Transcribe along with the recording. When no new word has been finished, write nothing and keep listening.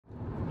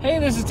Hey,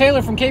 this is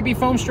Taylor from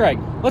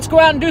KBFoamStrike's. Let's go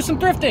out and do some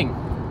thrifting.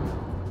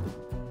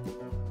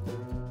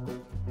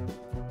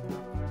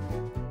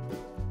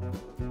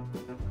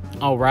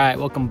 All right,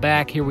 welcome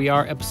back. Here we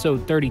are,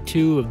 episode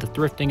 32 of the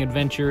Thrifting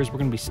Adventures. We're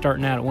going to be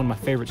starting out at one of my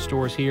favorite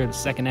stores here, the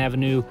 2nd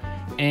Avenue.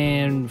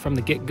 And from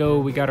the get-go,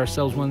 we got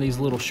ourselves one of these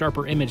little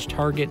sharper image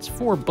targets,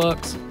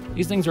 $4.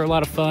 These things are a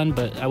lot of fun,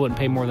 but I wouldn't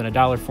pay more than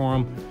 $1 for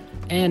them.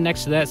 And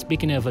next to that,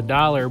 speaking of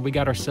 $1, we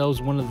got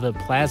ourselves one of the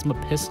plasma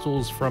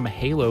pistols from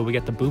Halo. We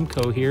got the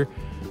Boomco here,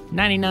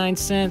 99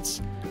 cents.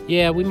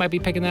 Yeah, we might be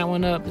picking that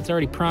one up. It's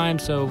already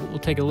primed, so we'll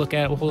take a look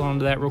at it. We'll hold on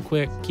to that real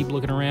quick, keep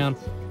looking around.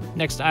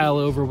 Next aisle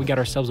over, we got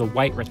ourselves a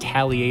white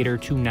Retaliator,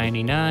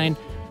 $2.99.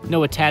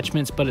 No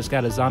attachments, but it's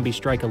got a Zombie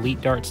Strike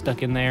Elite Dart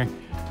stuck in there.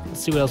 Let's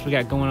see what else we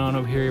got going on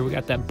over here. We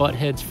got that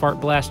Butthead's Fart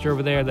Blaster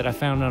over there that I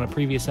found on a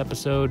previous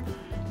episode.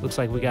 Looks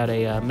like we got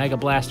a Mega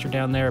Blaster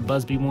down there, a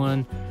Busby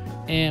one.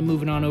 And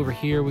moving on over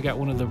here, we got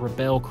one of the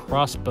Rebel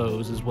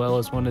crossbows, as well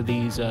as one of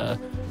these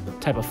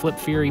type of Flip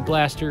Fury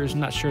blasters. I'm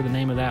not sure the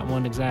name of that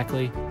one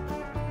exactly.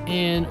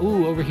 And,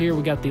 ooh, over here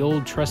we got the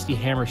old trusty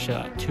hammer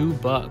shot,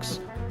 $2.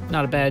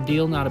 Not a bad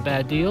deal, not a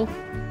bad deal.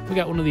 We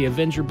got one of the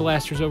Avenger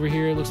blasters over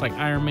here. It looks like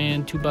Iron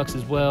Man, $2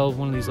 as well.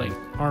 One of these like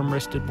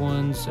arm-wristed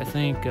ones, I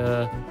think.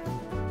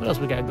 What else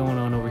we got going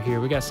on over here?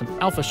 We got some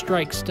Alpha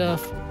Strike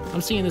stuff.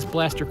 I'm seeing this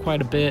blaster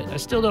quite a bit. I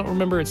still don't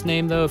remember its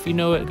name though. If you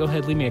know it, go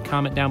ahead, leave me a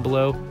comment down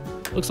below.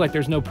 Looks like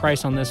there's no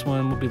price on this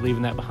one. We'll be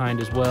leaving that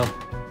behind as well.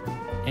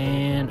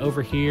 And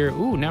over here,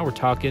 ooh, now we're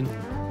talking.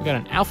 We got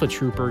an Alpha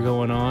Trooper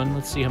going on.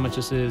 Let's see how much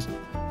this is.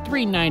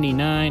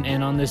 $3.99,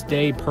 and on this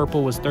day,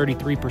 purple was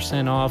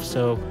 33% off,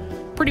 so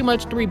pretty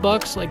much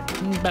 $3, like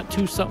about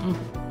 2 something.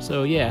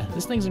 So yeah,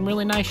 this thing's in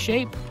really nice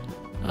shape.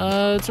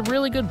 It's a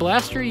really good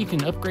blaster. You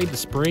can upgrade the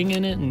spring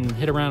in it and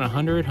hit around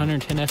 100,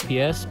 110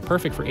 FPS.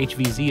 Perfect for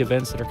HVZ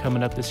events that are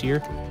coming up this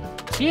year.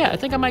 So yeah, I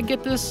think I might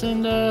get this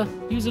and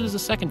use it as a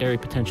secondary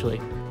potentially.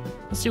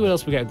 Let's see what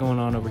else we got going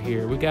on over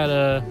here. We got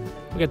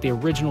the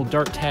original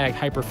Dart Tag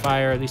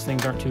Hyperfire. These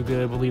things aren't too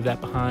good. We'll leave that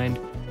behind.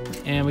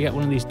 And we got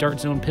one of these Dart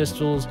Zone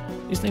pistols.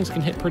 These things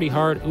can hit pretty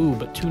hard. Ooh,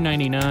 but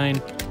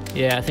 $2.99.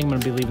 Yeah, I think I'm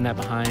going to be leaving that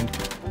behind.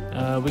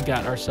 We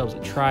got ourselves a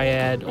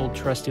Triad, old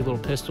trusty little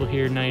pistol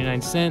here,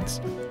 99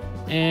 cents.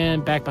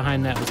 And back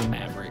behind that was a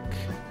Maverick.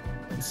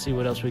 Let's see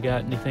what else we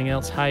got. Anything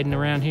else hiding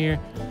around here?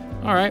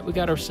 All right, we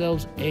got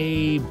ourselves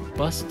a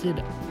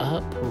busted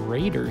up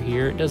Raider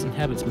here. It doesn't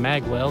have its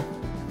mag well.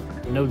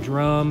 No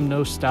drum,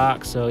 no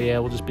stock, so yeah,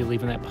 we'll just be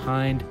leaving that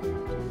behind.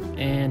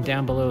 And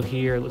down below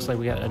here, it looks like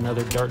we got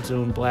another Dart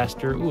Zone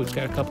blaster. Ooh, it's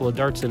got a couple of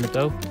darts in it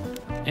though.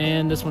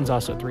 And this one's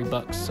also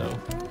 $3, so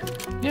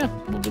yeah,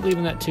 we'll be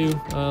leaving that too.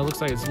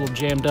 Looks like it's a little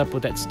jammed up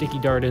with that sticky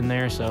dart in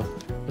there, so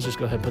let's just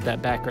go ahead and put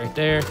that back right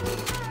there.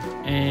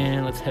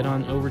 And let's head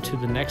on over to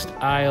the next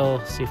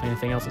aisle, see if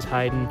anything else is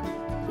hiding.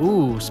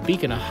 Ooh,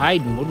 speaking of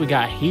hiding, what do we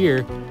got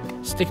here?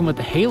 Sticking with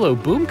the Halo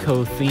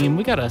Boomco theme,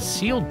 we got a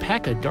sealed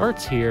pack of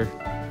darts here.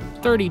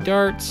 30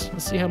 darts.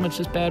 Let's see how much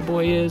this bad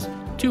boy is.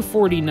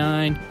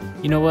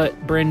 $2.49. You know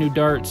what? Brand new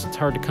darts. It's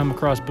hard to come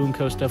across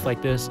Boomco stuff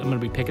like this. I'm going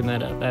to be picking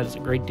that up. That is a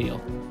great deal.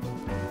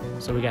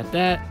 So we got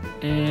that.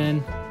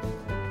 And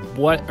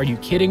what? Are you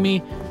kidding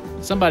me?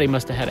 Somebody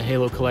must have had a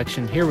Halo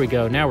collection. Here we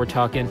go. Now we're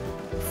talking.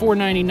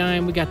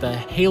 $4.99. We got the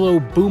Halo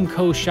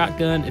Boomco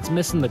shotgun. It's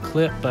missing the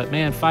clip, but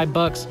man,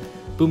 $5.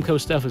 Boomco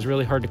stuff is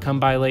really hard to come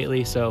by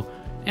lately. So,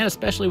 and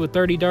especially with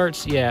 30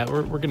 darts, yeah,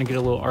 we're going to get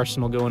a little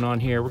arsenal going on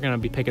here. We're going to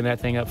be picking that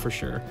thing up for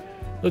sure.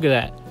 Look at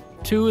that.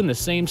 2 in the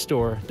same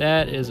store.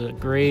 That is a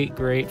great,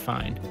 great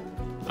find.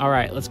 All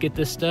right, let's get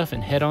this stuff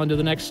and head on to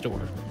the next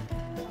store.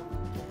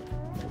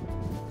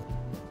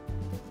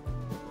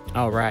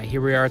 All right, here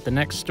we are at the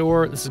next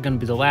store. This is going to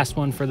be the last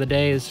one for the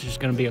day. This is just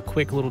going to be a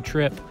quick little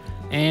trip.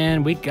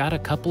 And we got a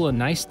couple of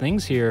nice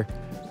things here.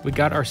 We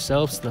got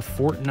ourselves the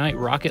Fortnite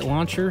rocket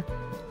launcher.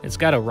 It's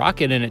got a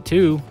rocket in it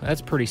too. That's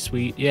pretty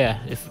sweet.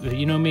 Yeah, if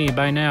you know me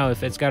by now,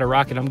 if it's got a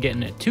rocket, I'm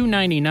getting it.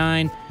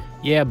 $2.99.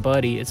 Yeah,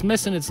 buddy. It's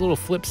missing its little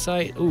flip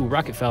sight. Ooh,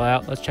 rocket fell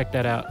out. Let's check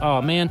that out.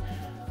 Oh, man.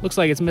 Looks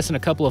like it's missing a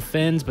couple of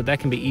fins, but that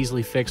can be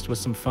easily fixed with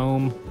some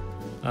foam.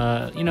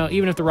 You know,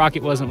 even if the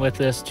rocket wasn't with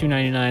this,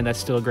 $2.99, that's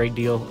still a great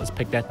deal. Let's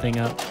pick that thing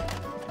up.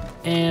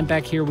 And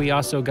back here, we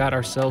also got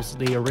ourselves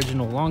the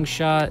original long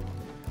shot.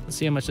 Let's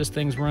see how much this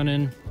thing's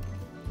running.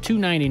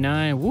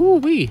 $2.99.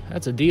 Woo-wee.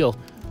 That's a deal.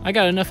 I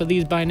got enough of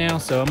these by now,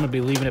 so I'm going to be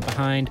leaving it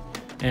behind.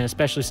 And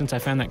especially since I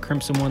found that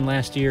crimson one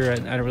last year,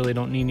 I really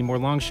don't need any more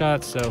long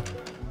shots, so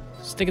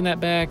sticking that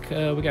back.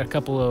 We got a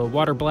couple of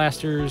water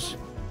blasters.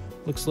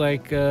 Looks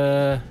like,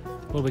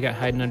 what do we got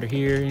hiding under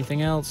here?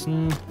 Anything else?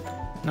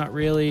 Not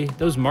really.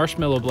 Those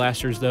marshmallow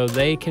blasters, though,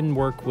 they can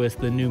work with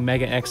the new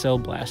Mega XL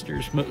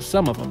blasters.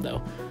 Some of them,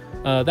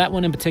 though. That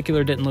one in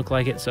particular didn't look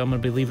like it, so I'm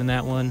going to be leaving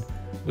that one.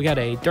 We got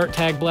a Dart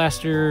Tag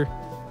blaster.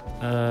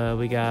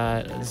 We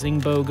got a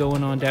Zingbo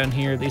going on down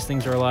here. These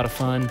things are a lot of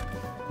fun.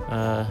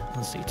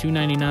 Let's see,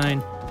 $2.99.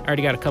 I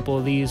already got a couple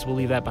of these. We'll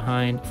leave that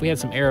behind. If we had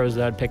some arrows,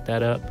 I'd pick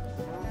that up.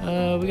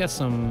 We got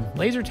some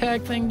laser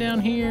tag thing down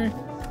here.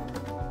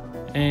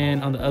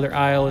 And on the other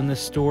aisle in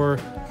this store,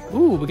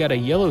 Ooh, we got a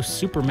yellow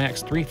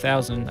Supermax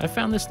 3000. I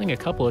found this thing a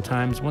couple of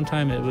times. One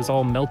time it was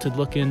all melted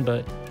looking,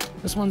 but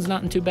this one's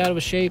not in too bad of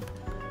a shape.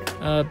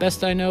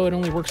 Best I know, it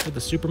only works with the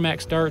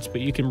Supermax darts,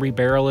 but you can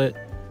rebarrel it.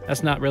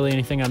 That's not really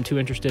anything I'm too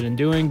interested in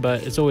doing,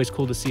 but it's always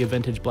cool to see a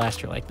vintage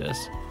blaster like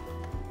this.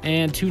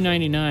 And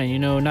 $2.99, you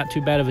know, not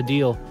too bad of a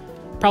deal.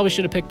 Probably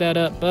should have picked that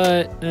up,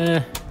 but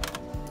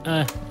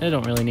I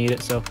don't really need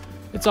it, so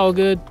it's all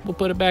good. We'll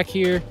put it back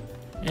here,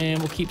 and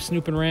we'll keep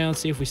snooping around,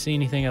 see if we see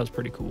anything else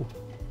pretty cool.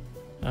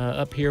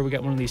 Up here, we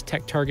got one of these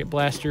Tech Target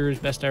blasters.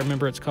 Best I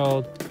remember, it's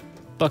called.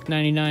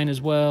 $1.99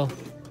 as well.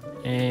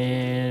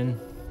 And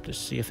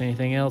just see if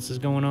anything else is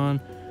going on.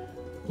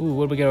 Ooh,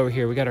 what do we got over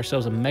here? We got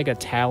ourselves a Mega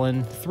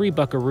Talon, 3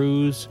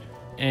 buckaroos,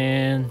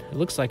 and it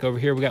looks like over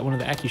here we got one of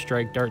the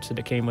AccuStrike darts that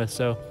it came with.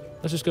 So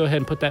let's just go ahead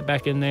and put that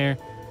back in there.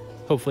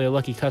 Hopefully a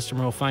lucky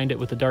customer will find it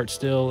with the dart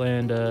still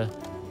and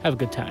have a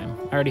good time.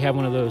 I already have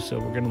one of those, so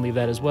we're going to leave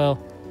that as well.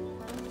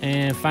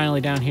 And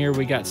finally down here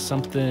we got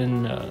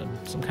something,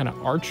 some kind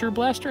of archer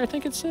blaster, I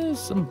think it says.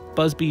 Some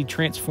Busby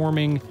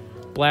transforming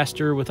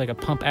blaster with like a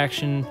pump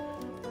action.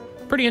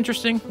 Pretty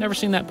interesting, never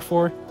seen that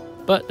before,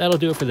 but that'll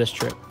do it for this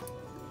trip.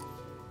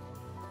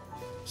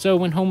 So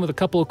went home with a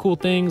couple of cool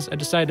things. I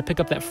decided to pick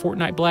up that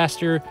Fortnite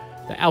blaster,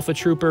 the Alpha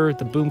Trooper,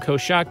 the Boomco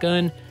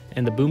shotgun,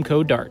 and the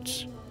Boomco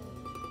darts.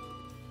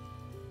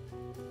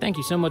 Thank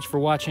you so much for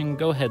watching.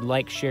 Go ahead,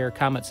 like, share,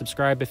 comment,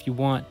 subscribe if you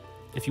want.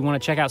 If you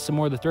want to check out some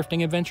more of the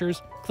thrifting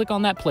adventures, click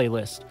on that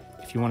playlist.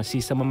 If you want to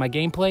see some of my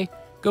gameplay,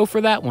 go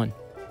for that one.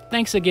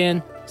 Thanks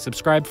again,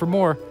 subscribe for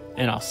more,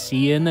 and I'll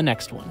see you in the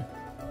next one.